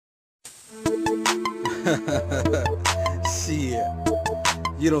Shit.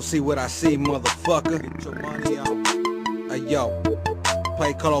 You don't see what I see, motherfucker. Get your money on. Hey, yo.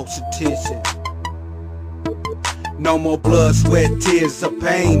 Pay close attention. No more blood, sweat, tears, or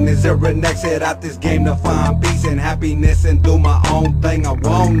pain. Is there an exit out this game to find peace and happiness and do my own thing? I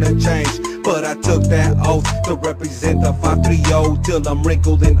wanna change, but I took that oath to represent the 530 till I'm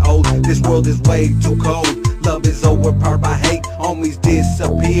wrinkled and old. This world is way too cold. Love is overpowered by hate. Homies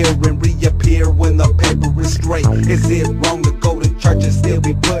disappear and reappear when the paper is straight. Is it wrong to go to church and still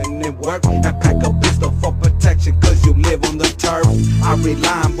be putting in work and pack a pistol for protection cause you live on the turf? I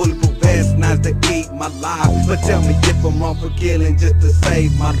rely on bulletproof vests, knives to keep my life. But tell me if I'm wrong for killing just to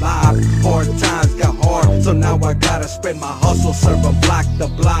save my life. Hard times got hard, so now I gotta spread my hustle, serve a block to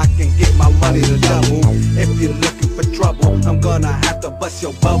block and get my money to double. If you're looking for trouble, I'm gonna have to bust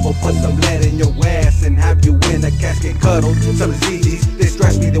your bubble, put some lead in your ass and have you in a casket cuddled. Some diseases, they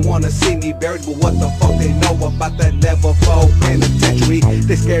stress me, they wanna see me buried, but what the fuck they know about that level 4 penitentiary?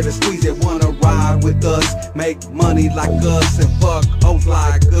 They scared to squeeze, they wanna ride with us, make money like us and fuck hoes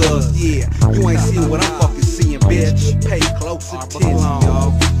like us. Yeah, you ain't seen what I'm fucking seeing, bitch. Pay close attention,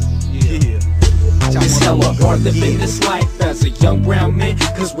 y'all. Yeah. It's hella hard living this life as a young brown man,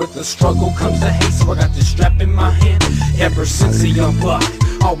 cause with the struggle comes the hate, so I got this strap in my hand. Ever since a young buck,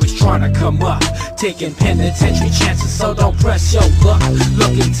 always trying to come up, taking penitentiary chances, so don't press your luck.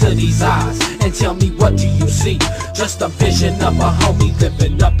 Look into these eyes and tell me, what do you see? Just a vision of a homie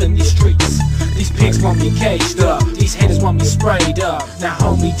living up in these streets. These pigs want me caged up, these haters want me sprayed up. Now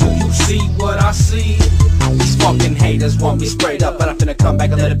homie, do you see what I see? These fucking haters want me sprayed up, but I'm finna come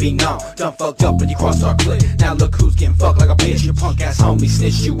back and let it be known. Done fucked up when you crossed our clique. Now look who's getting fucked like a bitch. Your punk ass homie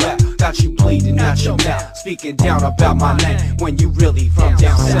snitched you out, got you bleeding out your mouth, speaking down about my name when you really from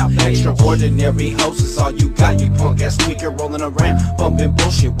down south. Extraordinary hosts is all you got, you punk ass tweaker rolling around, bumping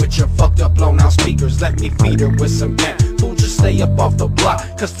bullshit with your fucked up blown out speakers. Let me feed her with some gang. Fool, just stay up off the block,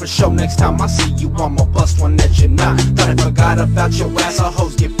 cause for sure next time I see you I'ma bust one that you're not. Thought I forgot about your ass, all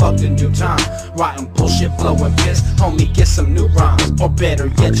hoes get fucked in due time. Writing bullshit, blowing piss, homie get some new rhymes. Or better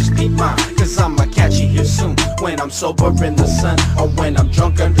yet, just peep mine, cause I'ma catch you here soon. When I'm sober in the sun, or when I'm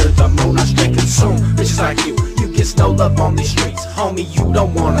drunk under the moon, I straight consume bitches like you gets no love on these streets. Homie, you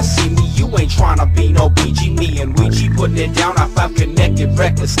don't wanna see me, you ain't tryna be no BG. Me and Ouija putting it down, I-5 connected,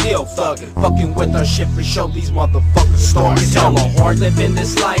 reckless, still thuggin', fucking with our shit for show these motherfuckers stories. It's hella hard living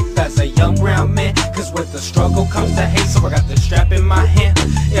this life as a young brown man, cause with the struggle comes the hate, so I got the strap in my hand.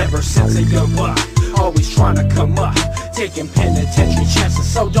 Ever since a young buck, always tryna come up, taking penitentiary chances,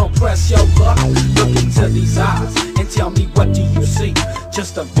 so don't press your luck. Look into these eyes and tell me, what do you see?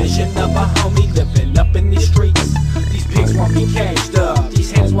 Just a vision of a homie living up in these streets. These pigs want me caged up,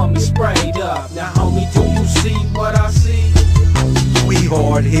 these haters want me sprayed up. Now homie, do you see what I see? We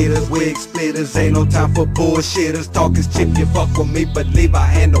hard hitters, wig splitters, ain't no time for bullshitters. Talk is cheap, you fuck with me, believe I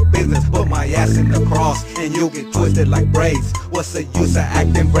handle business. Put my ass in the cross and you'll get twisted like braids. What's the use of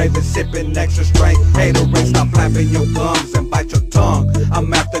acting brave and sipping extra strength? Hater race, stop flapping your gums and bite your tongue.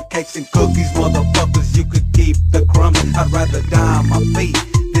 I'm after cakes and cookies, motherfuckers, you could keep the crumbs. I'd rather die on my feet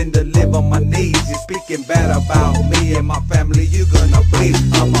than to live on my knees. You're speaking bad about me and my family, you gonna bleed.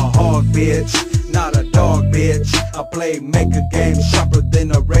 I'm a hog, bitch, not a dog, bitch. I play make a game sharper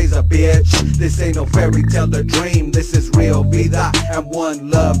than a razor, bitch. This ain't no fairy tale or dream, this is real vida. And one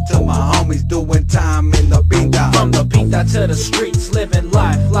love to my homies doing time in the pinta. From the pinta to the streets, living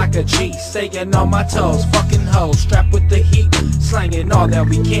life like a G, staying on my toes, fucking hoes, strapped with the heat, slanging all that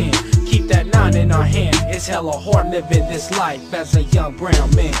we can. Keep that 9 in our hand. It's hella hard living this life as a young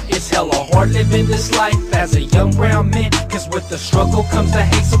brown man. It's hella hard living this life as a young brown man, cause with the struggle comes the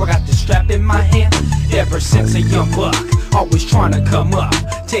hate, so I got the strap in my hand. Ever since a young buck, always trying to come up,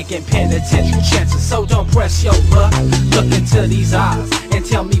 taking penitentiary chances, so don't press your luck. Look into these eyes and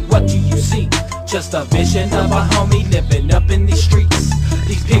tell me, what do you see? Just a vision of a homie living up in these streets.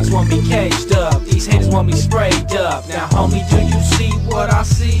 These pigs want me caged up, these haters want me sprayed up. Now homie, do you see what I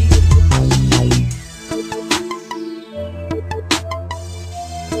see?